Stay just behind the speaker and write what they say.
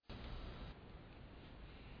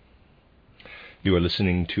You are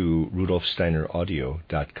listening to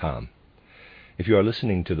RudolfSteinerAudio.com. If you are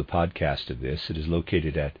listening to the podcast of this, it is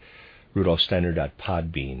located at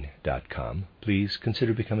RudolfSteiner.podbean.com. Please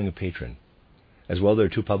consider becoming a patron. As well, there are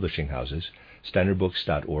two publishing houses,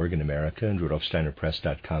 SteinerBooks.org in America and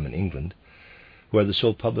RudolfSteinerPress.com in England, who are the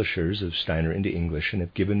sole publishers of Steiner into English and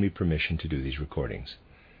have given me permission to do these recordings.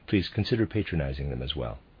 Please consider patronizing them as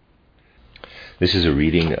well. This is a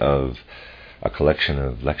reading of a collection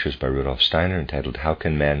of lectures by Rudolf Steiner entitled How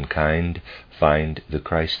Can Mankind Find the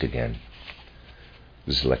Christ Again?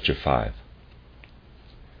 This is Lecture 5.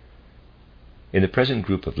 In the present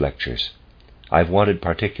group of lectures, I've wanted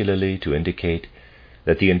particularly to indicate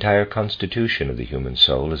that the entire constitution of the human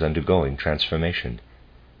soul is undergoing transformation.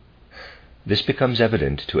 This becomes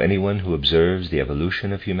evident to anyone who observes the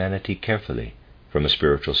evolution of humanity carefully from a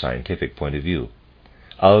spiritual scientific point of view,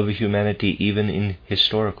 of humanity even in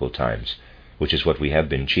historical times, which is what we have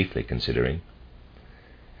been chiefly considering.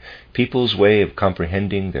 People's way of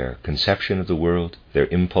comprehending their conception of the world, their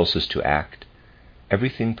impulses to act,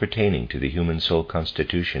 everything pertaining to the human soul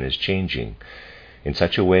constitution is changing in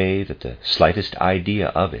such a way that the slightest idea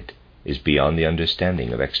of it is beyond the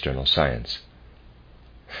understanding of external science.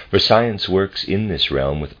 For science works in this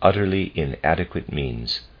realm with utterly inadequate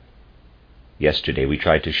means. Yesterday we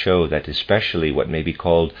tried to show that especially what may be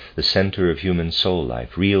called the center of human soul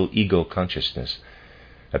life, real ego consciousness,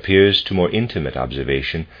 appears to more intimate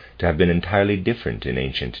observation to have been entirely different in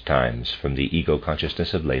ancient times from the ego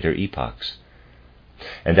consciousness of later epochs,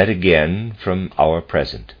 and that again from our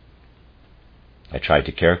present. I tried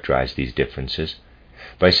to characterize these differences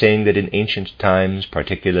by saying that in ancient times,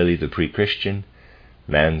 particularly the pre-Christian,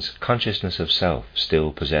 man's consciousness of self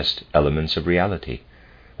still possessed elements of reality,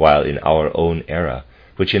 while in our own era,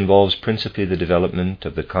 which involves principally the development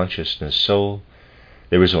of the consciousness soul,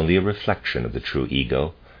 there is only a reflection of the true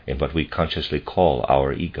ego in what we consciously call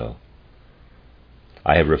our ego.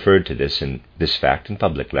 I have referred to this fact in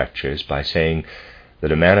public lectures by saying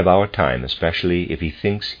that a man of our time, especially if he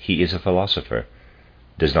thinks he is a philosopher,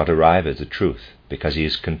 does not arrive at the truth because he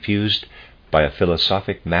is confused by a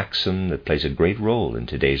philosophic maxim that plays a great role in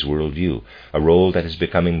today's worldview, a role that is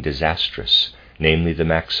becoming disastrous, namely the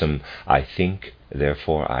maxim, I think,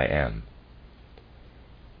 therefore I am.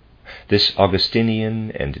 This Augustinian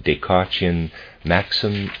and Descartesian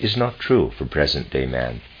maxim is not true for present-day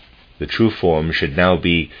man. The true form should now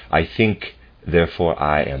be, I think, therefore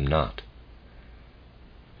I am not.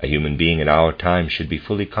 A human being in our time should be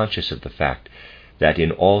fully conscious of the fact that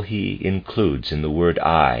in all he includes in the word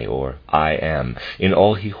I, or I am, in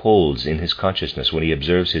all he holds in his consciousness when he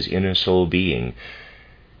observes his inner soul being,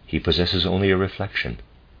 he possesses only a reflection.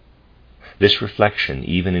 This reflection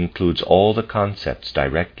even includes all the concepts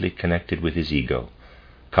directly connected with his ego,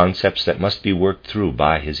 concepts that must be worked through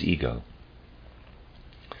by his ego.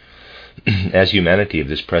 As humanity of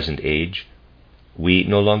this present age, we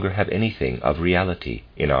no longer have anything of reality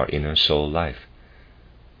in our inner soul life.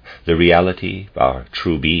 The reality, our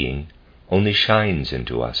true being, only shines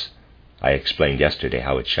into us. I explained yesterday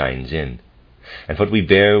how it shines in, and what we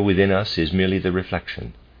bear within us is merely the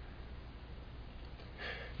reflection.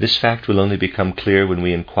 This fact will only become clear when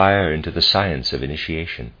we inquire into the science of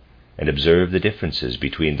initiation and observe the differences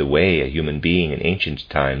between the way a human being in ancient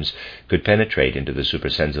times could penetrate into the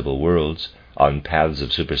supersensible worlds on paths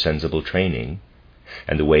of supersensible training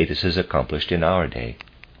and the way this is accomplished in our day.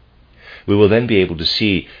 We will then be able to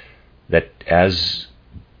see that as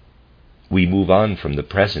we move on from the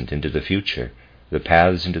present into the future, the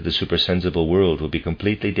paths into the supersensible world will be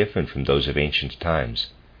completely different from those of ancient times.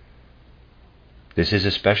 This is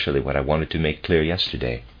especially what I wanted to make clear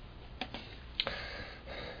yesterday.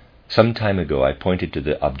 Some time ago I pointed to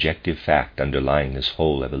the objective fact underlying this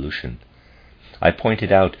whole evolution. I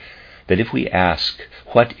pointed out that if we ask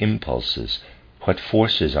what impulses, what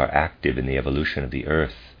forces are active in the evolution of the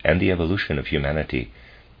earth and the evolution of humanity,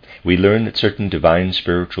 we learn that certain divine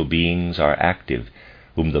spiritual beings are active,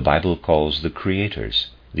 whom the Bible calls the creators,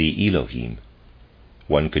 the Elohim.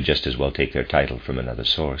 One could just as well take their title from another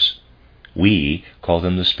source. We call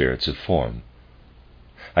them the spirits of form.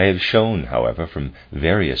 I have shown, however, from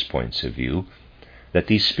various points of view, that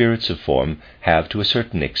these spirits of form have, to a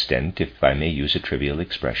certain extent, if I may use a trivial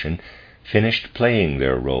expression, finished playing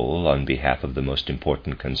their role on behalf of the most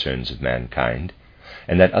important concerns of mankind,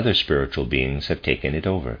 and that other spiritual beings have taken it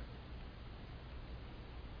over.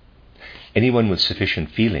 Anyone with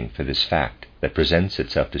sufficient feeling for this fact that presents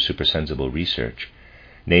itself to supersensible research,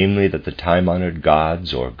 namely that the time-honored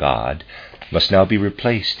gods or God must now be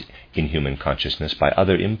replaced in human consciousness by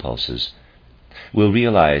other impulses, will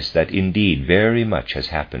realize that indeed very much has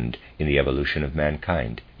happened in the evolution of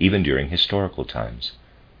mankind, even during historical times.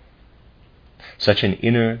 Such an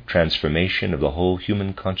inner transformation of the whole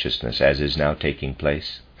human consciousness as is now taking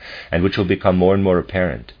place, and which will become more and more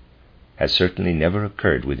apparent, has certainly never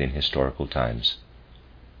occurred within historical times.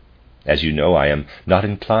 As you know, I am not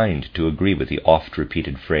inclined to agree with the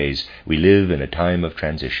oft-repeated phrase, "We live in a time of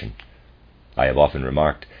transition." I have often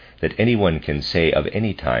remarked that anyone can say of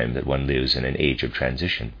any time that one lives in an age of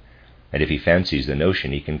transition, and if he fancies the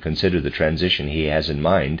notion, he can consider the transition he has in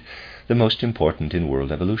mind the most important in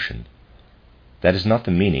world evolution. That is not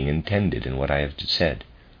the meaning intended in what I have said.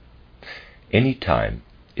 Any time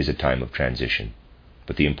is a time of transition,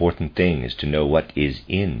 but the important thing is to know what is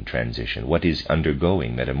in transition, what is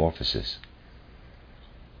undergoing metamorphosis.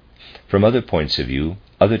 From other points of view,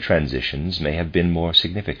 other transitions may have been more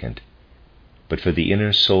significant, but for the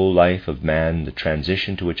inner soul life of man, the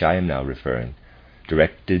transition to which I am now referring,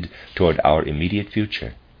 directed toward our immediate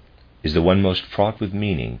future, is the one most fraught with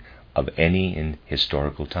meaning of any in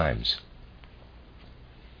historical times.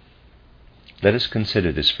 Let us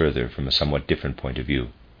consider this further from a somewhat different point of view.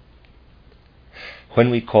 When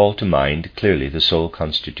we call to mind clearly the soul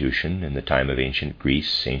constitution in the time of ancient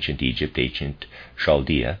Greece, ancient Egypt, ancient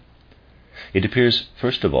Chaldea, it appears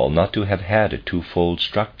first of all not to have had a twofold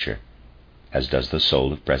structure, as does the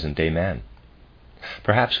soul of present-day man.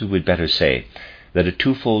 Perhaps we would better say that a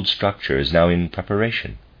twofold structure is now in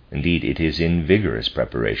preparation. Indeed, it is in vigorous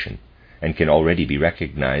preparation, and can already be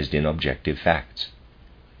recognized in objective facts.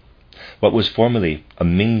 What was formerly a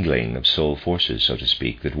mingling of soul forces, so to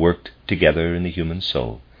speak, that worked together in the human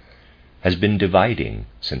soul, has been dividing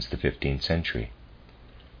since the 15th century.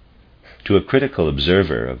 To a critical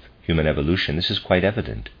observer of human evolution, this is quite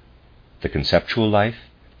evident. The conceptual life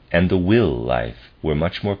and the will life were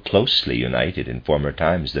much more closely united in former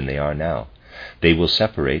times than they are now. They will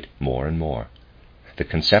separate more and more. The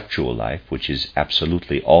conceptual life, which is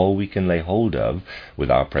absolutely all we can lay hold of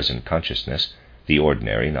with our present consciousness, the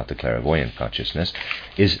ordinary, not the clairvoyant consciousness,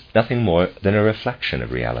 is nothing more than a reflection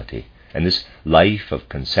of reality, and this life of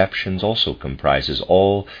conceptions also comprises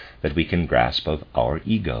all that we can grasp of our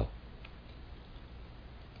ego.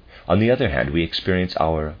 On the other hand, we experience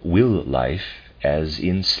our will life as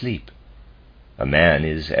in sleep. A man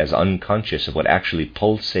is as unconscious of what actually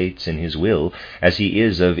pulsates in his will as he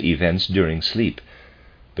is of events during sleep,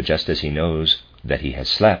 but just as he knows that he has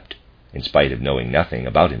slept, in spite of knowing nothing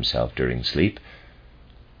about himself during sleep,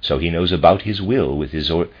 so he knows about his will with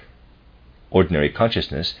his ordinary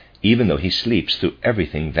consciousness, even though he sleeps through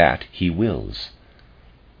everything that he wills.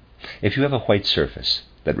 If you have a white surface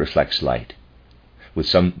that reflects light, with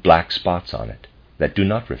some black spots on it that do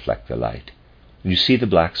not reflect the light, you see the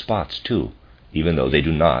black spots too, even though they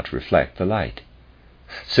do not reflect the light.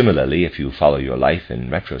 Similarly, if you follow your life in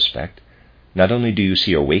retrospect, not only do you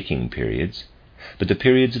see your waking periods, but the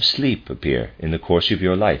periods of sleep appear in the course of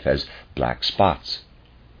your life as black spots.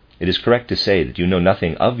 It is correct to say that you know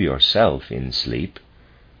nothing of yourself in sleep,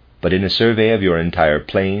 but in a survey of your entire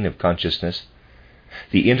plane of consciousness,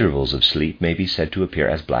 the intervals of sleep may be said to appear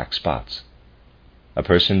as black spots. A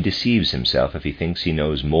person deceives himself if he thinks he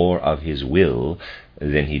knows more of his will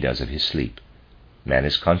than he does of his sleep. Man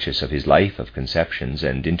is conscious of his life of conceptions,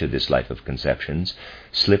 and into this life of conceptions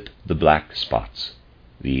slip the black spots.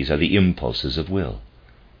 These are the impulses of will.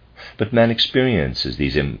 But man experiences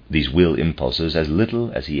these will impulses as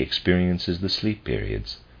little as he experiences the sleep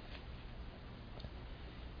periods.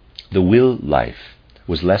 The will life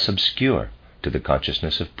was less obscure to the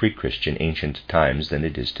consciousness of pre-Christian ancient times than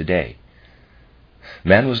it is today.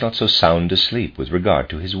 Man was not so sound asleep with regard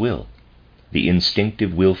to his will. The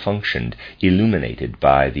instinctive will functioned, illuminated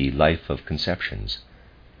by the life of conceptions.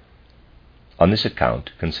 On this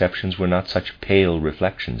account, conceptions were not such pale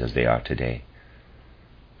reflections as they are today.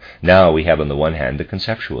 Now we have on the one hand the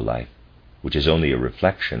conceptual life, which is only a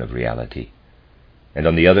reflection of reality, and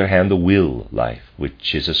on the other hand the will life,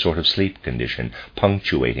 which is a sort of sleep condition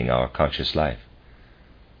punctuating our conscious life.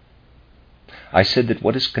 I said that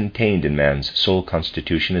what is contained in man's soul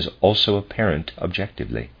constitution is also apparent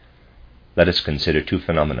objectively. Let us consider two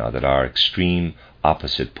phenomena that are extreme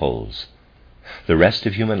opposite poles. The rest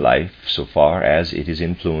of human life, so far as it is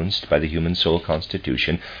influenced by the human soul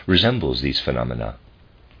constitution, resembles these phenomena.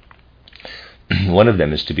 One of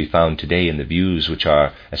them is to be found today in the views which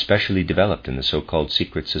are especially developed in the so-called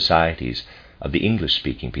secret societies of the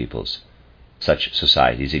English-speaking peoples. Such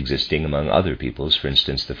societies existing among other peoples, for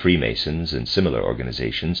instance the Freemasons and similar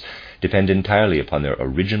organizations, depend entirely upon their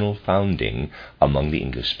original founding among the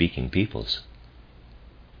English-speaking peoples.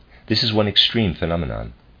 This is one extreme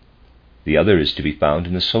phenomenon. The other is to be found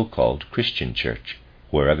in the so-called Christian church,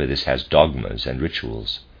 wherever this has dogmas and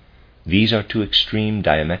rituals. These are two extreme,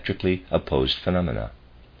 diametrically opposed phenomena.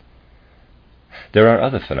 There are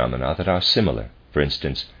other phenomena that are similar. For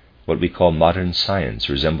instance, what we call modern science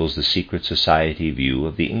resembles the secret society view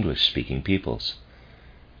of the English-speaking peoples.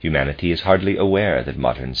 Humanity is hardly aware that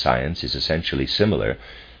modern science is essentially similar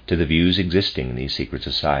to the views existing in these secret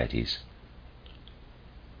societies.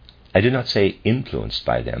 I do not say influenced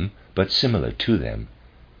by them, but similar to them,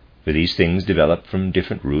 for these things develop from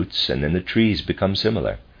different roots, and then the trees become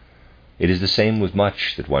similar. It is the same with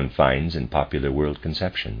much that one finds in popular world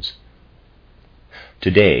conceptions.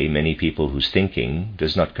 Today, many people whose thinking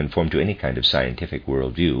does not conform to any kind of scientific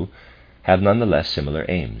worldview have nonetheless similar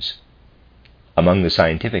aims. Among the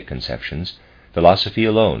scientific conceptions, philosophy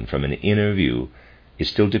alone, from an inner view, is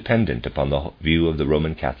still dependent upon the view of the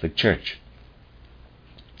Roman Catholic Church.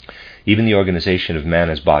 Even the organization of man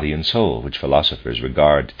as body and soul, which philosophers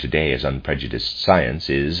regard today as unprejudiced science,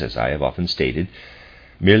 is, as I have often stated,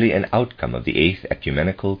 merely an outcome of the Eighth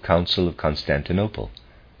Ecumenical Council of Constantinople,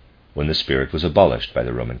 when the spirit was abolished by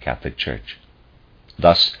the Roman Catholic Church.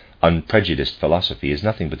 Thus, unprejudiced philosophy is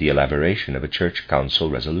nothing but the elaboration of a Church Council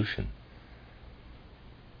resolution.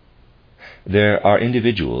 There are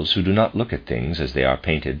individuals who do not look at things as they are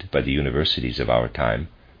painted by the universities of our time,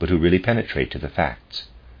 but who really penetrate to the facts.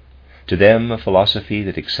 To them, a philosophy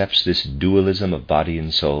that accepts this dualism of body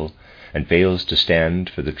and soul and fails to stand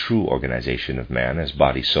for the true organization of man as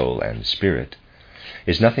body, soul, and spirit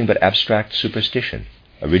is nothing but abstract superstition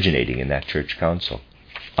originating in that Church Council,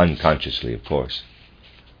 unconsciously, of course.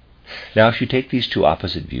 Now, if you take these two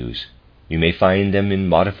opposite views, you may find them in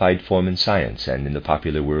modified form in science and in the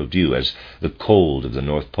popular worldview, as the cold of the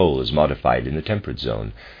North Pole is modified in the temperate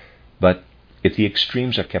zone. But if the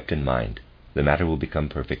extremes are kept in mind, the matter will become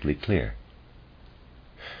perfectly clear.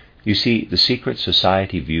 You see, the secret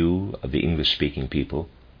society view of the English-speaking people,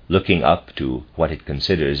 looking up to what it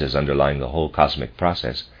considers as underlying the whole cosmic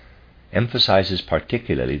process, emphasizes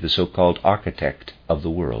particularly the so-called architect of the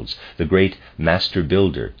worlds, the great master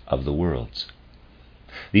builder of the worlds.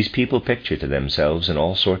 These people picture to themselves in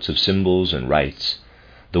all sorts of symbols and rites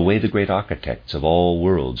the way the great architects of all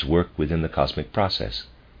worlds work within the cosmic process.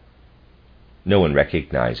 No one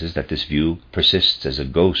recognizes that this view persists as a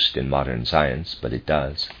ghost in modern science, but it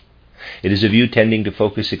does. It is a view tending to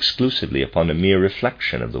focus exclusively upon a mere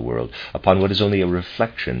reflection of the world, upon what is only a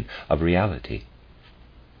reflection of reality.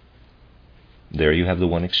 There you have the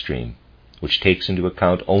one extreme, which takes into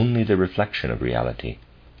account only the reflection of reality,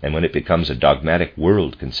 and when it becomes a dogmatic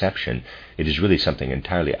world conception, it is really something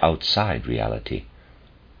entirely outside reality.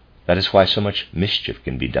 That is why so much mischief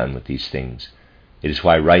can be done with these things. It is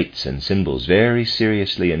why rites and symbols, very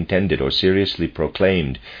seriously intended or seriously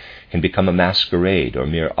proclaimed, can become a masquerade or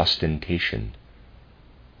mere ostentation.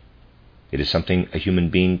 It is something a human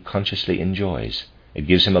being consciously enjoys. It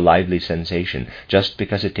gives him a lively sensation, just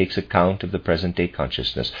because it takes account of the present-day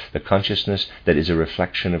consciousness, the consciousness that is a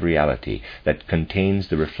reflection of reality, that contains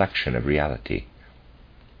the reflection of reality.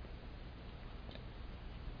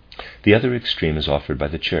 The other extreme is offered by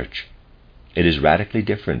the Church. It is radically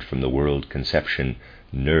different from the world conception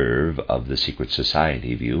nerve of the secret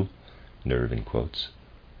society view, nerve in quotes.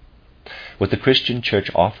 What the Christian Church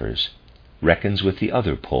offers reckons with the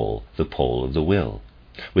other pole, the pole of the will,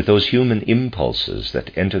 with those human impulses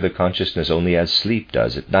that enter the consciousness only as sleep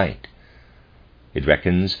does at night. It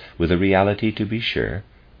reckons with a reality, to be sure,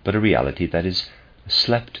 but a reality that is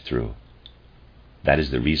slept through. That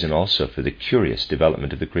is the reason also for the curious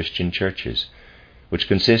development of the Christian churches, which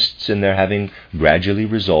consists in their having gradually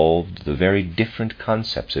resolved the very different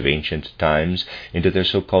concepts of ancient times into their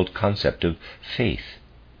so-called concept of faith.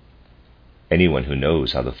 Anyone who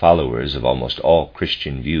knows how the followers of almost all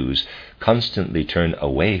Christian views constantly turn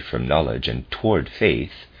away from knowledge and toward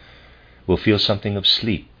faith will feel something of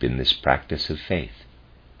sleep in this practice of faith.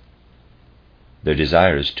 Their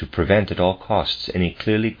desire is to prevent at all costs any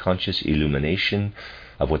clearly conscious illumination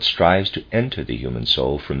of what strives to enter the human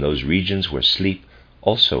soul from those regions where sleep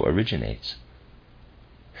also originates.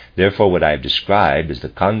 Therefore, what I have described as the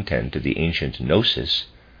content of the ancient gnosis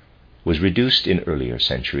was reduced in earlier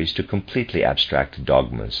centuries to completely abstract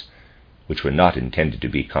dogmas, which were not intended to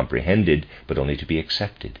be comprehended, but only to be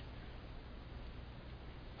accepted.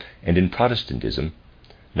 And in Protestantism,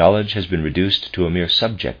 knowledge has been reduced to a mere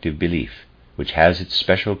subjective belief, which has its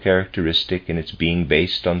special characteristic in its being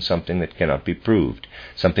based on something that cannot be proved,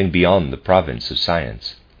 something beyond the province of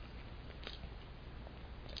science.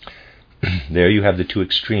 There you have the two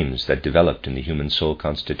extremes that developed in the human soul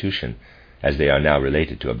constitution, as they are now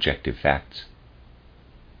related to objective facts.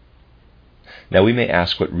 Now we may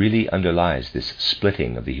ask what really underlies this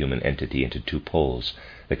splitting of the human entity into two poles,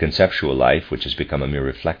 the conceptual life, which has become a mere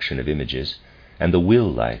reflection of images, and the will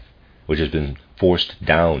life, which has been forced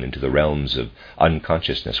down into the realms of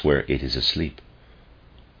unconsciousness where it is asleep.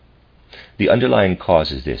 The underlying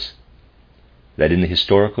cause is this, that in the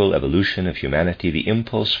historical evolution of humanity, the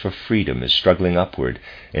impulse for freedom is struggling upward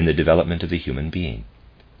in the development of the human being.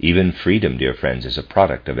 Even freedom, dear friends, is a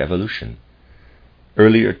product of evolution.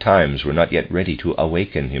 Earlier times were not yet ready to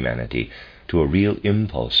awaken humanity to a real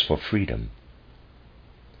impulse for freedom.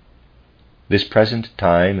 This present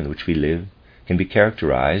time in which we live can be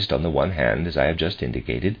characterized, on the one hand, as I have just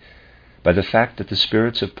indicated, by the fact that the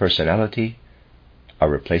spirits of personality are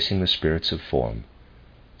replacing the spirits of form.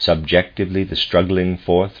 Subjectively, the struggling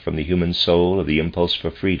forth from the human soul of the impulse for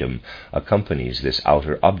freedom accompanies this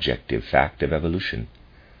outer objective fact of evolution.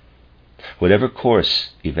 Whatever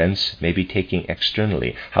course events may be taking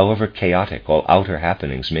externally, however chaotic all outer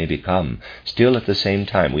happenings may become, still at the same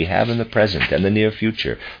time we have in the present and the near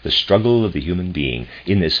future the struggle of the human being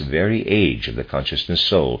in this very age of the consciousness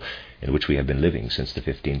soul in which we have been living since the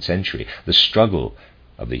 15th century, the struggle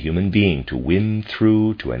of the human being to win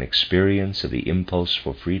through to an experience of the impulse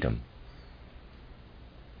for freedom.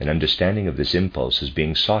 An understanding of this impulse is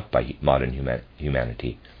being sought by modern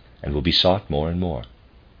humanity and will be sought more and more.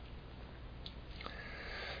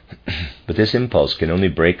 But this impulse can only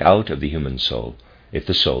break out of the human soul if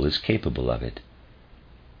the soul is capable of it.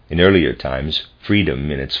 In earlier times,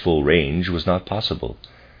 freedom in its full range was not possible,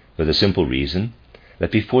 for the simple reason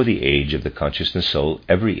that before the age of the consciousness soul,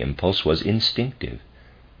 every impulse was instinctive.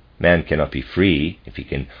 Man cannot be free if he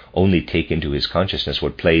can only take into his consciousness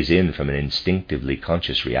what plays in from an instinctively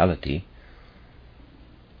conscious reality.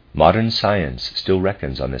 Modern science still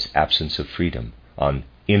reckons on this absence of freedom, on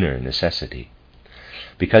inner necessity,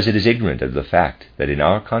 because it is ignorant of the fact that in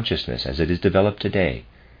our consciousness as it is developed today,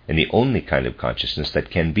 in the only kind of consciousness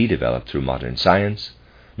that can be developed through modern science,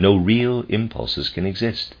 no real impulses can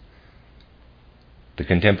exist. The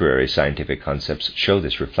contemporary scientific concepts show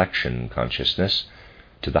this reflection consciousness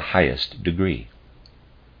to the highest degree.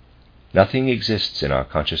 Nothing exists in our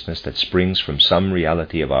consciousness that springs from some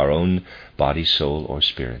reality of our own body, soul, or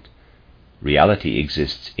spirit. Reality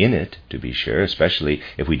exists in it, to be sure, especially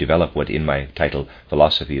if we develop what in my title,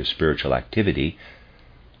 Philosophy of Spiritual Activity,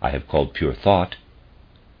 I have called pure thought,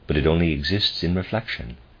 but it only exists in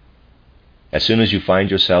reflection. As soon as you find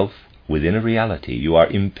yourself within a reality, you are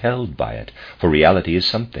impelled by it, for reality is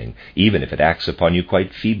something, even if it acts upon you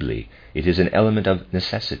quite feebly. It is an element of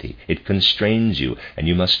necessity. It constrains you, and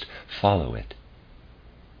you must follow it.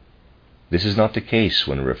 This is not the case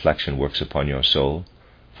when a reflection works upon your soul,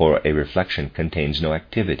 for a reflection contains no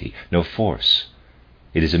activity, no force.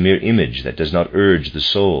 It is a mere image that does not urge the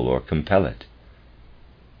soul or compel it.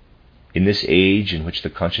 In this age in which the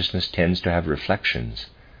consciousness tends to have reflections,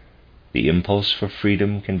 the impulse for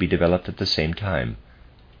freedom can be developed at the same time.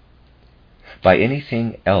 By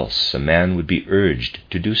anything else, a man would be urged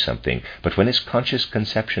to do something, but when his conscious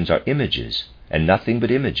conceptions are images, and nothing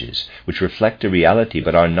but images, which reflect a reality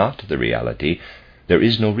but are not the reality, there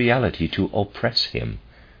is no reality to oppress him.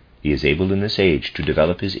 He is able in this age to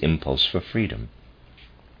develop his impulse for freedom.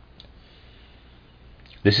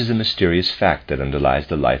 This is a mysterious fact that underlies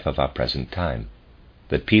the life of our present time.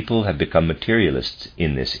 That people have become materialists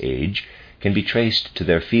in this age can be traced to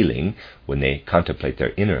their feeling, when they contemplate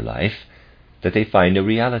their inner life, that they find no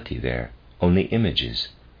reality there, only images.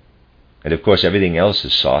 And of course everything else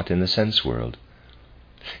is sought in the sense world.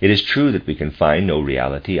 It is true that we can find no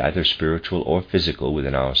reality, either spiritual or physical,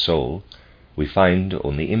 within our soul. We find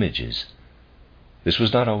only images. This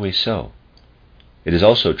was not always so. It is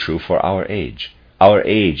also true for our age. Our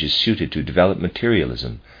age is suited to develop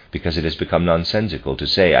materialism, because it has become nonsensical to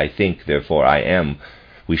say, I think, therefore I am.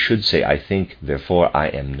 We should say, I think, therefore I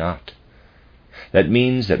am not. That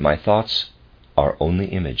means that my thoughts are only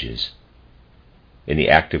images. In the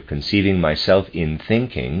act of conceiving myself in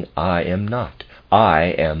thinking, I am not. I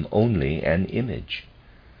am only an image.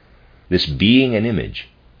 This being an image,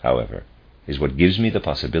 however, is what gives me the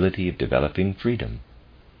possibility of developing freedom.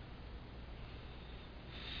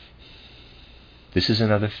 This is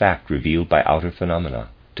another fact revealed by outer phenomena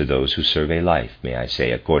to those who survey life, may I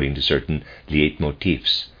say, according to certain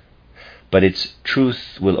leitmotifs. But its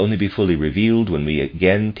truth will only be fully revealed when we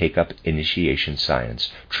again take up initiation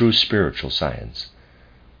science, true spiritual science.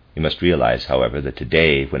 You must realize, however, that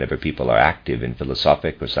today, whenever people are active in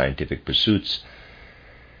philosophic or scientific pursuits,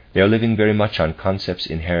 they are living very much on concepts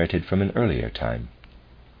inherited from an earlier time.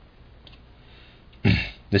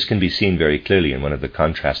 This can be seen very clearly in one of the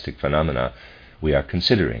contrastic phenomena we are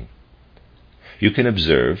considering. You can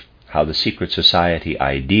observe how the secret society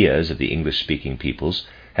ideas of the English-speaking peoples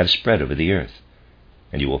have spread over the earth,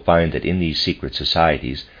 and you will find that in these secret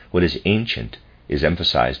societies what is ancient is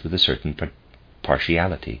emphasized with a certain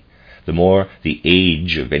partiality. The more the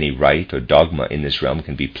age of any rite or dogma in this realm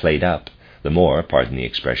can be played up, the more, pardon the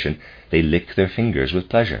expression, they lick their fingers with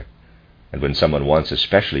pleasure. And when someone wants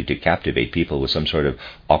especially to captivate people with some sort of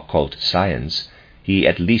occult science, he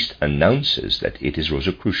at least announces that it is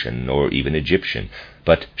Rosicrucian or even Egyptian,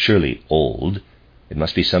 but surely old. It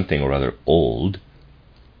must be something or other old.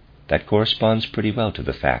 That corresponds pretty well to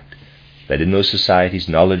the fact that in those societies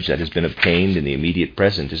knowledge that has been obtained in the immediate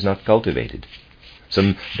present is not cultivated.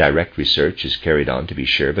 Some direct research is carried on, to be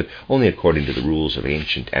sure, but only according to the rules of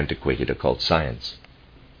ancient, antiquated occult science.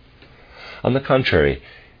 On the contrary,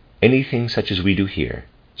 anything such as we do here,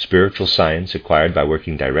 spiritual science acquired by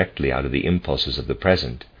working directly out of the impulses of the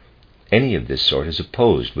present, any of this sort is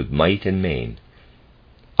opposed with might and main.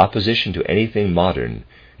 Opposition to anything modern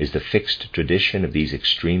is the fixed tradition of these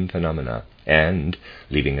extreme phenomena, and,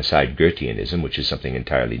 leaving aside Goetheanism, which is something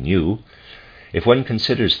entirely new, if one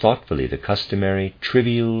considers thoughtfully the customary,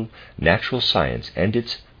 trivial, natural science and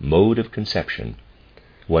its mode of conception,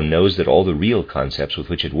 one knows that all the real concepts with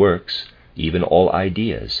which it works, even all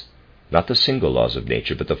ideas, not the single laws of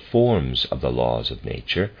nature, but the forms of the laws of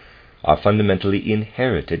nature, are fundamentally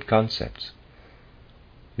inherited concepts.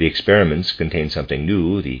 The experiments contain something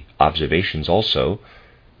new, the observations also,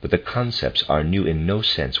 but the concepts are new in no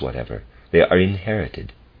sense whatever. They are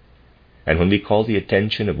inherited. And when we call the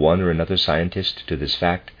attention of one or another scientist to this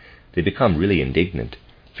fact, they become really indignant,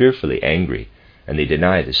 fearfully angry, and they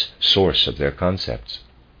deny this source of their concepts.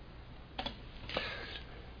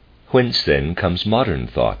 Whence, then, comes modern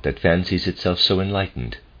thought that fancies itself so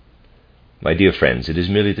enlightened? My dear friends, it is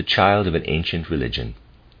merely the child of an ancient religion.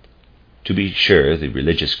 To be sure, the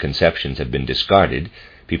religious conceptions have been discarded.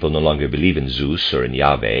 People no longer believe in Zeus or in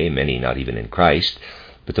Yahweh, many not even in Christ,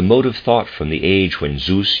 but the mode of thought from the age when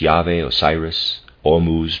Zeus, Yahweh, Osiris,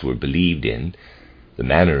 Ormuzd were believed in, the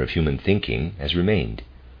manner of human thinking, has remained.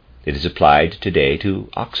 It is applied today to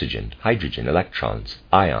oxygen, hydrogen, electrons,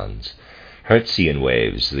 ions, Hertzian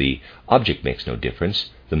waves. The object makes no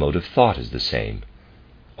difference, the mode of thought is the same.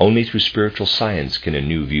 Only through spiritual science can a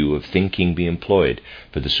new view of thinking be employed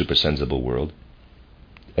for the supersensible world,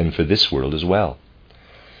 and for this world as well.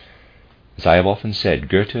 As I have often said,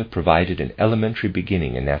 Goethe provided an elementary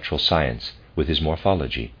beginning in natural science with his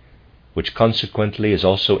morphology, which consequently is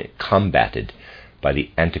also combated by the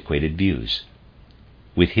antiquated views.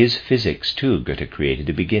 With his physics, too, Goethe created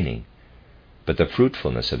a beginning, but the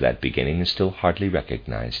fruitfulness of that beginning is still hardly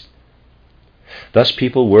recognized. Thus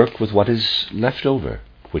people work with what is left over,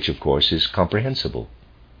 which of course is comprehensible.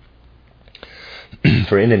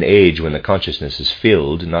 For in an age when the consciousness is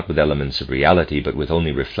filled not with elements of reality but with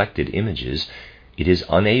only reflected images, it is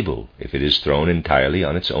unable, if it is thrown entirely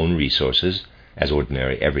on its own resources, as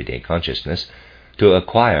ordinary everyday consciousness, to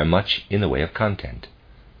acquire much in the way of content.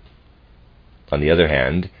 On the other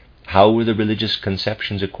hand, how were the religious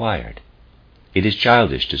conceptions acquired? It is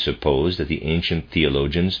childish to suppose that the ancient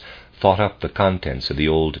theologians thought up the contents of the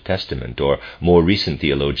Old Testament, or more recent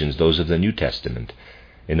theologians those of the New Testament,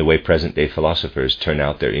 in the way present-day philosophers turn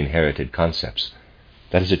out their inherited concepts.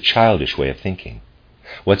 That is a childish way of thinking.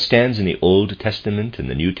 What stands in the Old Testament, in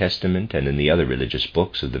the New Testament, and in the other religious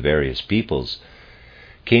books of the various peoples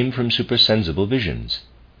came from supersensible visions,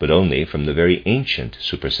 but only from the very ancient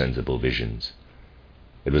supersensible visions.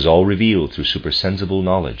 It was all revealed through supersensible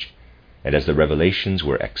knowledge, and as the revelations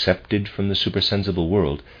were accepted from the supersensible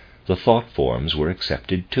world, the thought forms were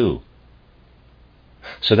accepted too.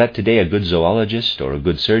 So that today a good zoologist or a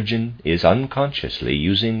good surgeon is unconsciously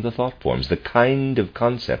using the thought forms, the kind of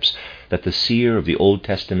concepts that the seer of the Old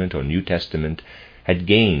Testament or New Testament had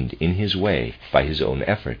gained in his way by his own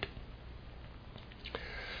effort.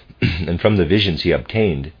 And from the visions he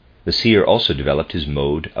obtained, the seer also developed his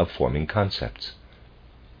mode of forming concepts.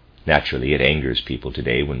 Naturally, it angers people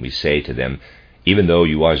today when we say to them, even though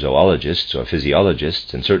you are zoologists or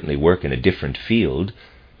physiologists and certainly work in a different field,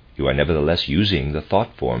 you are nevertheless using the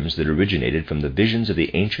thought forms that originated from the visions of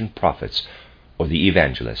the ancient prophets or the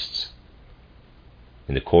evangelists.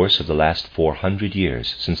 In the course of the last 400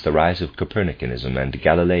 years, since the rise of Copernicanism and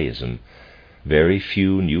Galileism, very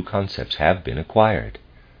few new concepts have been acquired,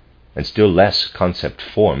 and still less concept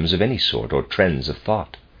forms of any sort or trends of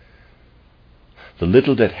thought. The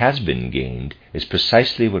little that has been gained is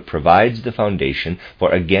precisely what provides the foundation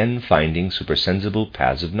for again finding supersensible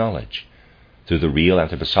paths of knowledge through the real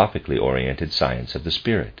anthroposophically oriented science of the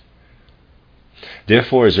spirit.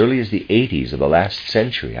 Therefore, as early as the 80s of the last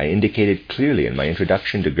century, I indicated clearly in my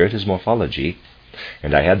introduction to Goethe's morphology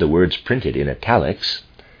and I had the words printed in italics,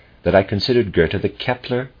 that I considered Goethe the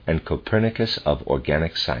Kepler and Copernicus of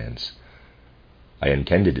organic science. I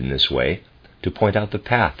intended in this way to point out the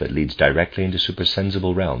path that leads directly into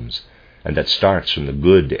supersensible realms, and that starts from the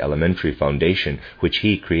good elementary foundation which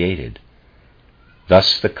he created.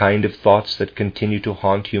 Thus the kind of thoughts that continue to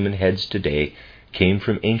haunt human heads today came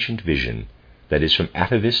from ancient vision, that is, from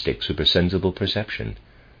atavistic supersensible perception.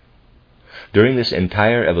 During this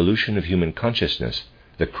entire evolution of human consciousness,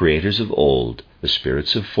 the creators of old, the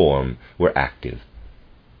spirits of form, were active.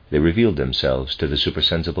 They revealed themselves to the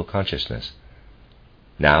supersensible consciousness.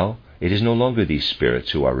 Now, it is no longer these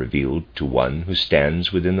spirits who are revealed to one who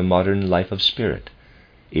stands within the modern life of spirit.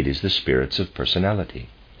 It is the spirits of personality.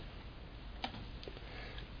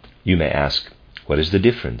 You may ask, what is the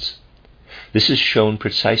difference? This is shown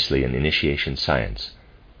precisely in initiation science.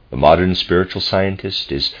 The modern spiritual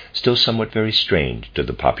scientist is still somewhat very strange to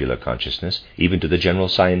the popular consciousness, even to the general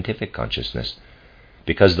scientific consciousness,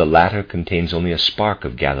 because the latter contains only a spark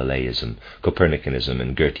of Galileism, Copernicanism,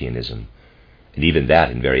 and Goetheanism, and even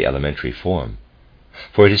that in very elementary form,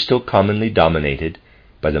 for it is still commonly dominated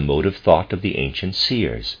by the mode of thought of the ancient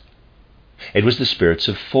seers. It was the spirits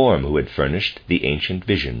of form who had furnished the ancient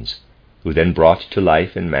visions, who then brought to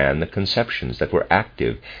life in man the conceptions that were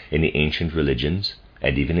active in the ancient religions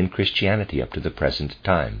and even in Christianity up to the present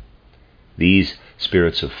time. These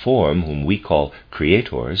spirits of form, whom we call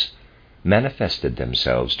creators, manifested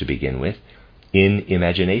themselves, to begin with, in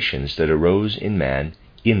imaginations that arose in man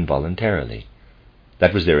involuntarily.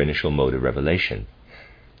 That was their initial mode of revelation.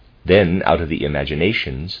 Then, out of the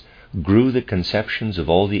imaginations, grew the conceptions of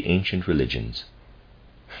all the ancient religions.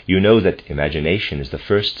 You know that imagination is the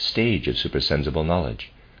first stage of supersensible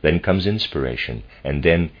knowledge. Then comes inspiration, and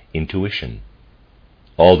then intuition.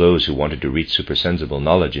 All those who wanted to reach supersensible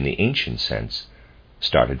knowledge in the ancient sense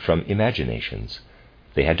started from imaginations.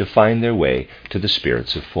 They had to find their way to the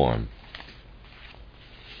spirits of form.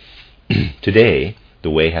 Today, the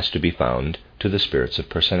way has to be found to the spirits of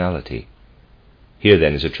personality. Here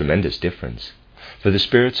then is a tremendous difference, for the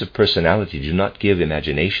spirits of personality do not give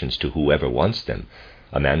imaginations to whoever wants them.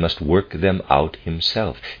 A man must work them out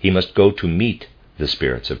himself. He must go to meet the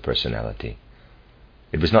spirits of personality.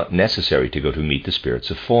 It was not necessary to go to meet the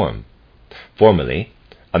spirits of form. Formerly,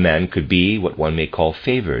 a man could be what one may call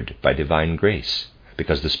favored by divine grace,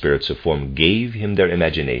 because the spirits of form gave him their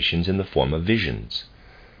imaginations in the form of visions.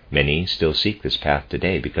 Many still seek this path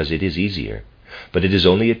today because it is easier, but it is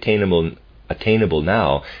only attainable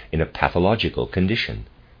now in a pathological condition.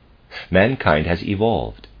 Mankind has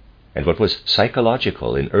evolved, and what was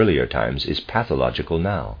psychological in earlier times is pathological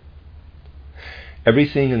now.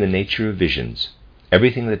 Everything in the nature of visions,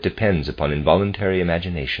 everything that depends upon involuntary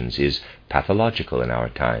imaginations, is pathological in our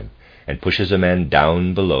time and pushes a man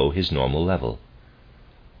down below his normal level.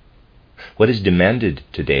 What is demanded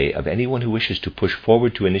today of anyone who wishes to push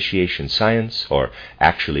forward to initiation science, or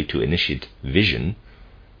actually to initiate vision,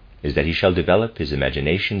 is that he shall develop his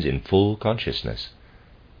imaginations in full consciousness.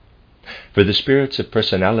 For the spirits of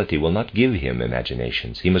personality will not give him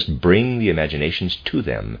imaginations. He must bring the imaginations to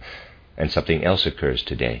them, and something else occurs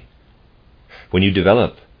today. When you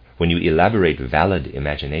elaborate valid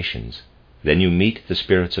imaginations, then you meet the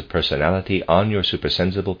spirits of personality on your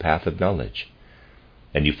supersensible path of knowledge,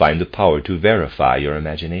 and you find the power to verify your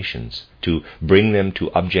imaginations, to bring them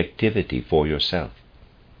to objectivity for yourself.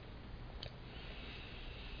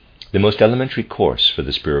 The most elementary course for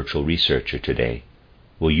the spiritual researcher today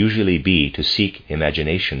will usually be to seek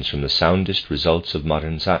imaginations from the soundest results of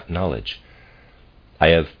modern knowledge. I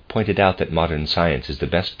have pointed out that modern science is the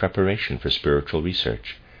best preparation for spiritual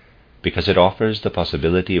research, because it offers the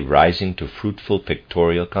possibility of rising to fruitful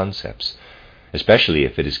pictorial concepts, especially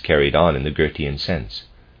if it is carried on in the Goethean sense.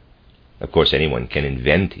 Of course, anyone can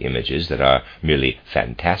invent images that are merely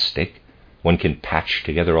fantastic. One can patch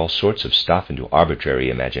together all sorts of stuff into arbitrary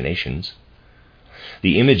imaginations.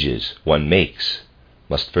 The images one makes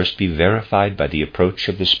must first be verified by the approach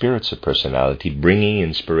of the spirits of personality, bringing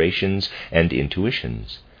inspirations and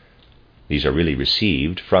intuitions. These are really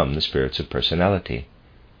received from the spirits of personality.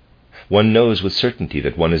 One knows with certainty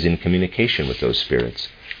that one is in communication with those spirits,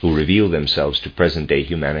 who reveal themselves to present-day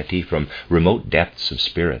humanity from remote depths of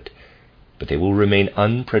spirit, but they will remain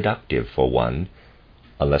unproductive for one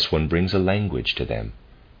unless one brings a language to them.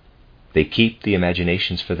 They keep the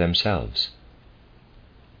imaginations for themselves.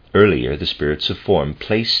 Earlier, the spirits of form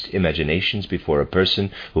placed imaginations before a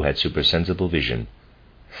person who had supersensible vision,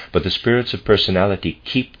 but the spirits of personality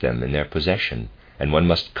keep them in their possession, and one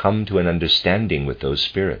must come to an understanding with those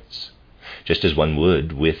spirits. just as one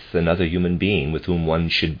would with another human being with whom one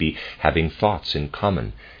should be having thoughts in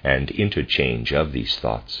common and interchange of these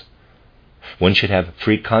thoughts. One should have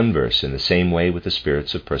free converse in the same way with the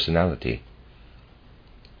spirits of personality.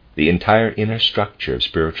 The entire inner structure of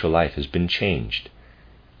spiritual life has been changed.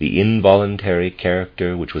 The involuntary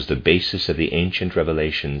character which was the basis of the ancient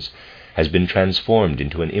revelations has been transformed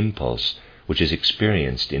into an impulse which is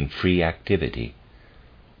experienced in free activity.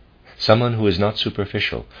 Someone who is not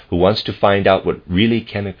superficial, who wants to find out what really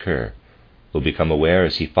can occur, will become aware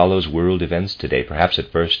as he follows world events today, perhaps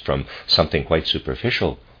at first from something quite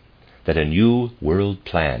superficial, that a new world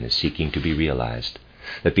plan is seeking to be realized,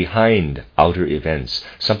 that behind outer events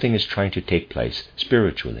something is trying to take place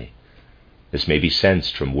spiritually. This may be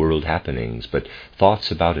sensed from world happenings, but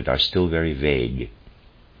thoughts about it are still very vague.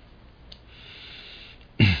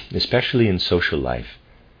 Especially in social life,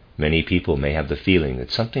 many people may have the feeling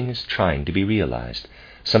that something is trying to be realized,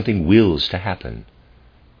 something wills to happen.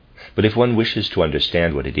 But if one wishes to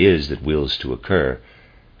understand what it is that wills to occur,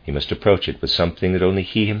 he must approach it with something that only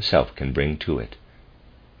he himself can bring to it.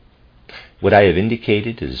 What I have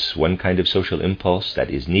indicated is one kind of social impulse that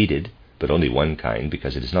is needed, but only one kind,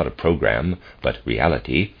 because it is not a program, but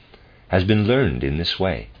reality, has been learned in this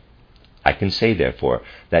way. I can say, therefore,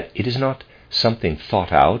 that it is not something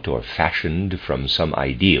thought out or fashioned from some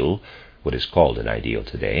ideal, what is called an ideal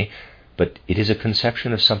today, but it is a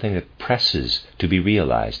conception of something that presses to be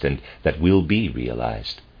realized and that will be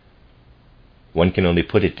realized. One can only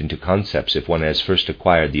put it into concepts if one has first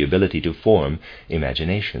acquired the ability to form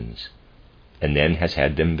imaginations, and then has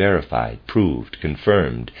had them verified, proved,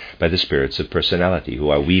 confirmed by the spirits of personality who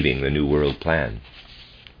are weaving the New World plan.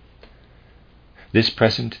 This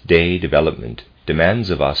present-day development demands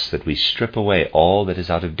of us that we strip away all that is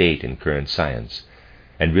out of date in current science,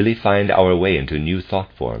 and really find our way into new thought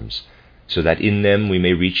forms, so that in them we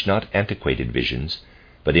may reach not antiquated visions,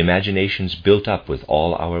 but imaginations built up with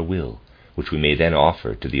all our will, which we may then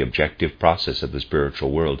offer to the objective process of the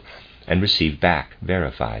spiritual world, and receive back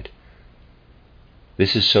verified.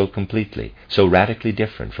 This is so completely, so radically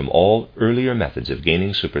different from all earlier methods of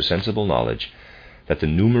gaining supersensible knowledge that the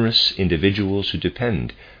numerous individuals who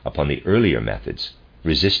depend upon the earlier methods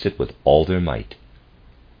resist it with all their might.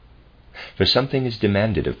 For something is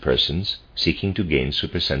demanded of persons seeking to gain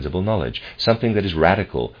supersensible knowledge, something that is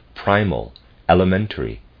radical, primal,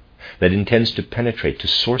 elementary, that intends to penetrate to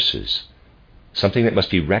sources, something that must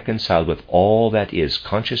be reconciled with all that is,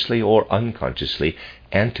 consciously or unconsciously,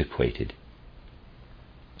 antiquated.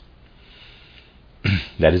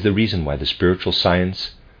 That is the reason why the spiritual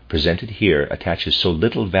science presented here attaches so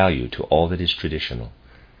little value to all that is traditional.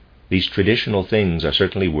 These traditional things are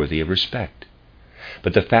certainly worthy of respect,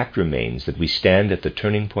 but the fact remains that we stand at the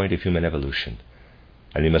turning point of human evolution,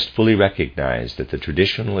 and we must fully recognize that the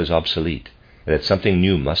traditional is obsolete, and that something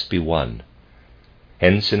new must be won.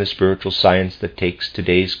 Hence, in a spiritual science that takes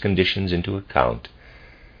today's conditions into account,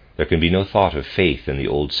 there can be no thought of faith in the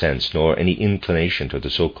old sense, nor any inclination toward the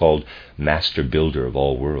so-called master builder of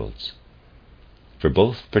all worlds. For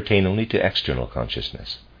both pertain only to external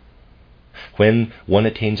consciousness. When one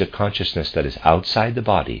attains a consciousness that is outside the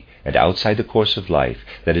body and outside the course of life,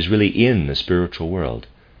 that is really in the spiritual world,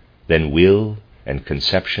 then will and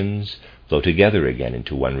conceptions flow together again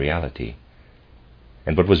into one reality.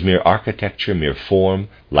 And what was mere architecture, mere form,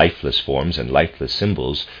 lifeless forms and lifeless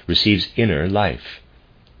symbols, receives inner life.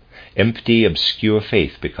 Empty, obscure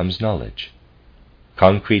faith becomes knowledge.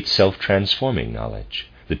 Concrete, self-transforming knowledge.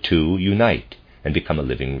 The two unite and become a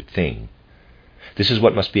living thing. This is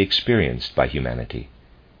what must be experienced by humanity.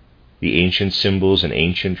 The ancient symbols and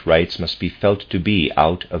ancient rites must be felt to be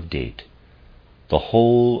out of date. The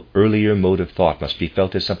whole earlier mode of thought must be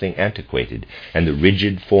felt as something antiquated, and the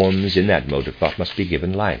rigid forms in that mode of thought must be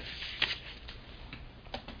given life.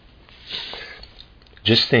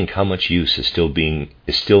 Just think how much use is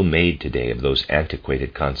still made today of those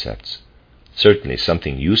antiquated concepts. Certainly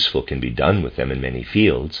something useful can be done with them in many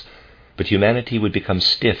fields, but humanity would become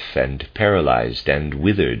stiff and paralyzed and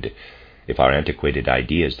withered if our antiquated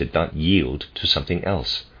ideas did not yield to something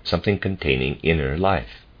else, something containing inner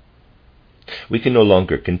life. We can no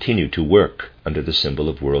longer continue to work under the symbol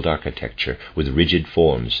of world architecture, with rigid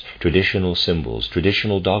forms, traditional symbols,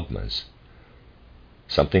 traditional dogmas.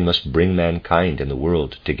 Something must bring mankind and the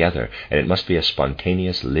world together, and it must be a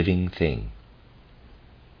spontaneous, living thing.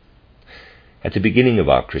 At the beginning of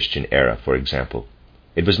our Christian era, for example,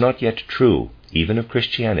 it was not yet true, even of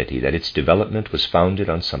Christianity, that its development was founded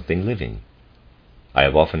on something living. I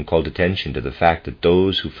have often called attention to the fact that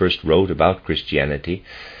those who first wrote about Christianity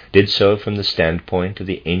did so from the standpoint of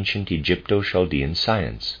the ancient Egypto-Chaldean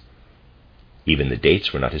science. Even the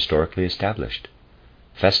dates were not historically established.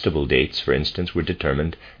 Festival dates, for instance, were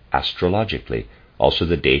determined astrologically, also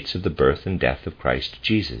the dates of the birth and death of Christ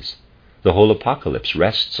Jesus. The whole apocalypse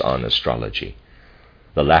rests on astrology.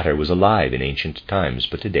 The latter was alive in ancient times,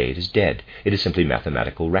 but today it is dead. It is simply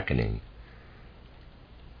mathematical reckoning.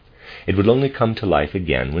 It will only come to life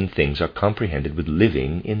again when things are comprehended with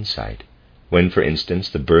living insight. When, for instance,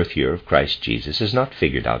 the birth year of Christ Jesus is not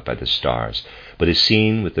figured out by the stars, but is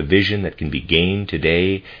seen with the vision that can be gained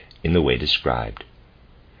today in the way described.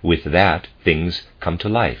 With that, things come to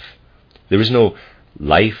life. There is no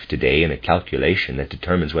life today in a calculation that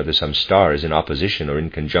determines whether some star is in opposition or in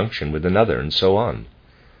conjunction with another, and so on.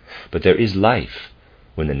 But there is life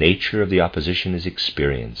when the nature of the opposition is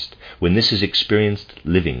experienced, when this is experienced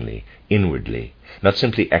livingly, inwardly, not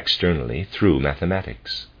simply externally through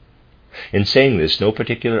mathematics. In saying this, no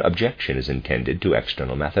particular objection is intended to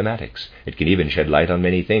external mathematics. It can even shed light on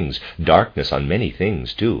many things, darkness on many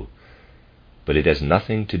things too. But it has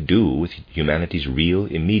nothing to do with humanity's real,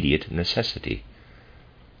 immediate necessity.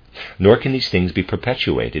 Nor can these things be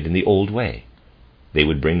perpetuated in the old way. They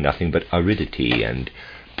would bring nothing but aridity and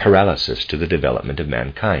paralysis to the development of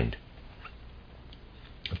mankind.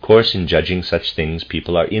 Of course, in judging such things,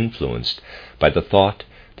 people are influenced by the thought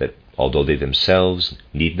that although they themselves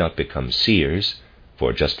need not become seers,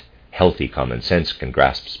 for just healthy common sense can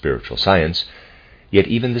grasp spiritual science, yet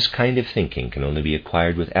even this kind of thinking can only be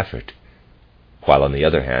acquired with effort, while on the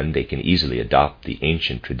other hand they can easily adopt the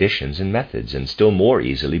ancient traditions and methods and still more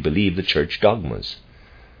easily believe the church dogmas.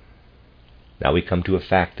 Now we come to a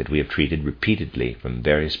fact that we have treated repeatedly from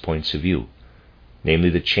various points of view, namely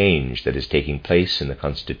the change that is taking place in the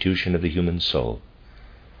constitution of the human soul.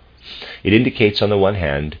 It indicates, on the one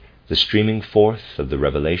hand, the streaming forth of the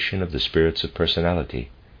revelation of the spirits of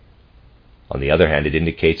personality. On the other hand, it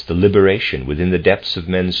indicates the liberation within the depths of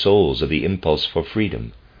men's souls of the impulse for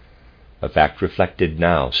freedom, a fact reflected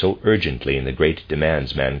now so urgently in the great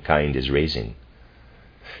demands mankind is raising.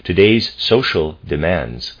 Today's social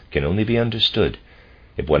demands can only be understood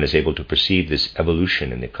if one is able to perceive this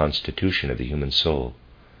evolution in the constitution of the human soul.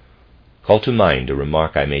 Call to mind a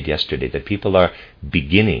remark I made yesterday that people are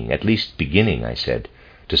beginning, I said,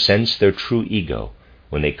 to sense their true ego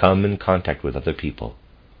when they come in contact with other people.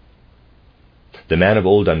 The man of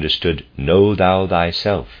old understood, "Know thou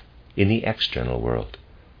thyself," in the external world.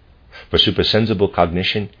 For supersensible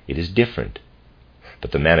cognition, it is different.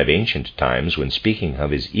 But the man of ancient times, when speaking of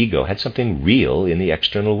his ego, had something real in the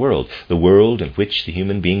external world, the world in which the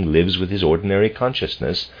human being lives with his ordinary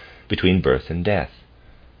consciousness between birth and death.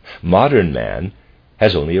 Modern man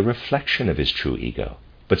has only a reflection of his true ego,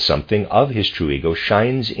 but something of his true ego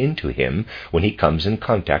shines into him when he comes in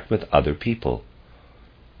contact with other people.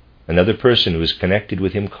 Another person who is connected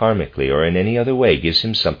with him karmically or in any other way gives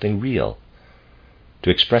him something real. To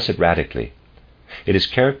express it radically, it is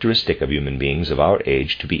characteristic of human beings of our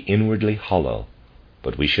age to be inwardly hollow,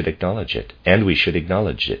 but we should acknowledge it, and we should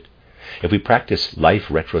acknowledge it. If we practice life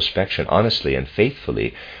retrospection honestly and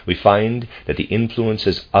faithfully, we find that the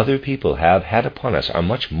influences other people have had upon us are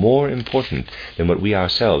much more important than what we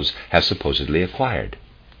ourselves have supposedly acquired.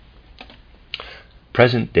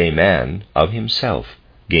 Present-day man, of himself,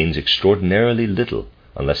 gains extraordinarily little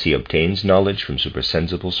unless he obtains knowledge from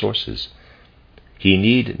supersensible sources. He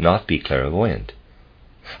need not be clairvoyant.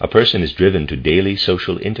 A person is driven to daily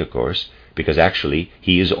social intercourse because actually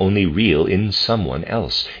he is only real in someone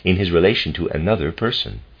else, in his relation to another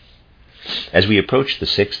person. As we approach the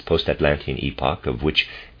sixth post-Atlantean epoch, of which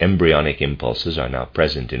embryonic impulses are now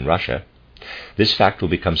present in Russia, this fact will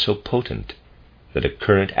become so potent that a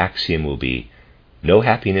current axiom will be, "No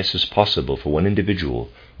happiness is possible for one individual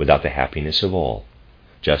without the happiness of all,"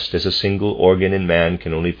 just as a single organ in man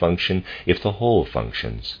can only function if the whole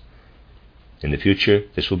functions. In the future,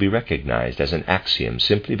 this will be recognized as an axiom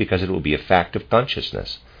simply because it will be a fact of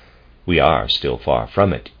consciousness. We are still far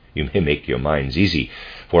from it. You may make your minds easy.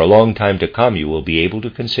 For a long time to come, you will be able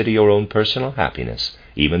to consider your own personal happiness,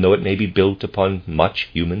 even though it may be built upon much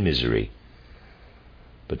human misery.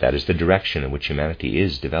 But that is the direction in which humanity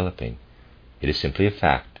is developing. It is simply a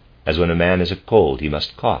fact, as when a man has a cold, he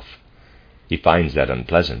must cough. He finds that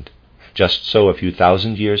unpleasant. Just so, a few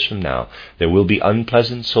thousand years from now, there will be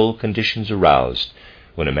unpleasant soul conditions aroused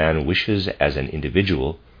when a man wishes as an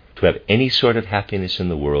individual to have any sort of happiness in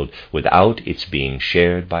the world without its being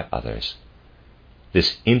shared by others.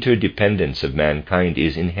 This interdependence of mankind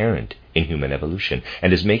is inherent in human evolution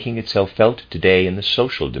and is making itself felt today in the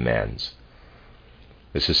social demands.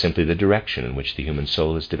 This is simply the direction in which the human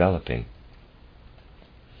soul is developing.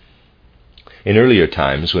 In earlier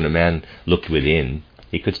times, when a man looked within,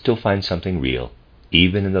 he could still find something real.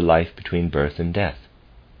 even in the life between birth and death.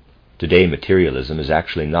 Today, materialism is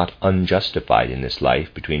actually not unjustified in this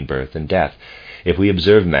life between birth and death, if we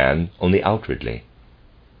observe man only outwardly.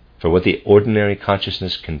 For what the ordinary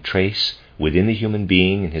consciousness can trace within the human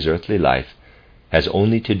being in his earthly life has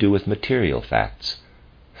only to do with material facts.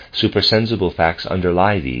 Supersensible facts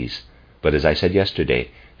underlie these, but as I said yesterday,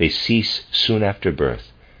 they cease soon after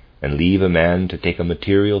birth and leave a man to take a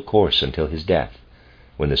material course until his death,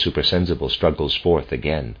 when the supersensible struggles forth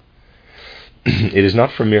again. It is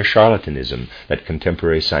not from mere charlatanism that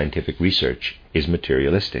contemporary scientific research is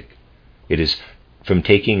materialistic. It is from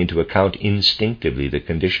taking into account instinctively the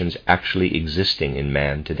conditions actually existing in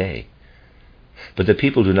man today. But the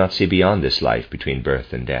people do not see beyond this life between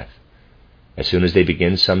birth and death. As soon as they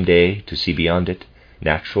begin some day to see beyond it,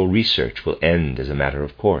 natural research will end as a matter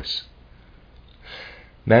of course.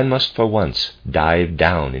 Man must for once dive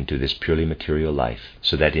down into this purely material life,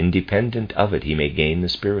 so that independent of it he may gain the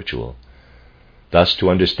spiritual. Thus, to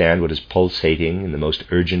understand what is pulsating in the most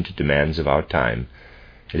urgent demands of our time,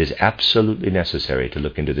 it is absolutely necessary to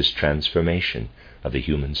look into this transformation of the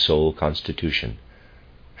human soul constitution.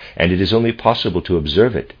 And it is only possible to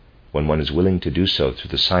observe it when one is willing to do so through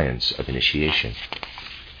the science of initiation.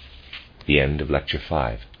 The end of Lecture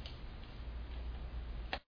 5.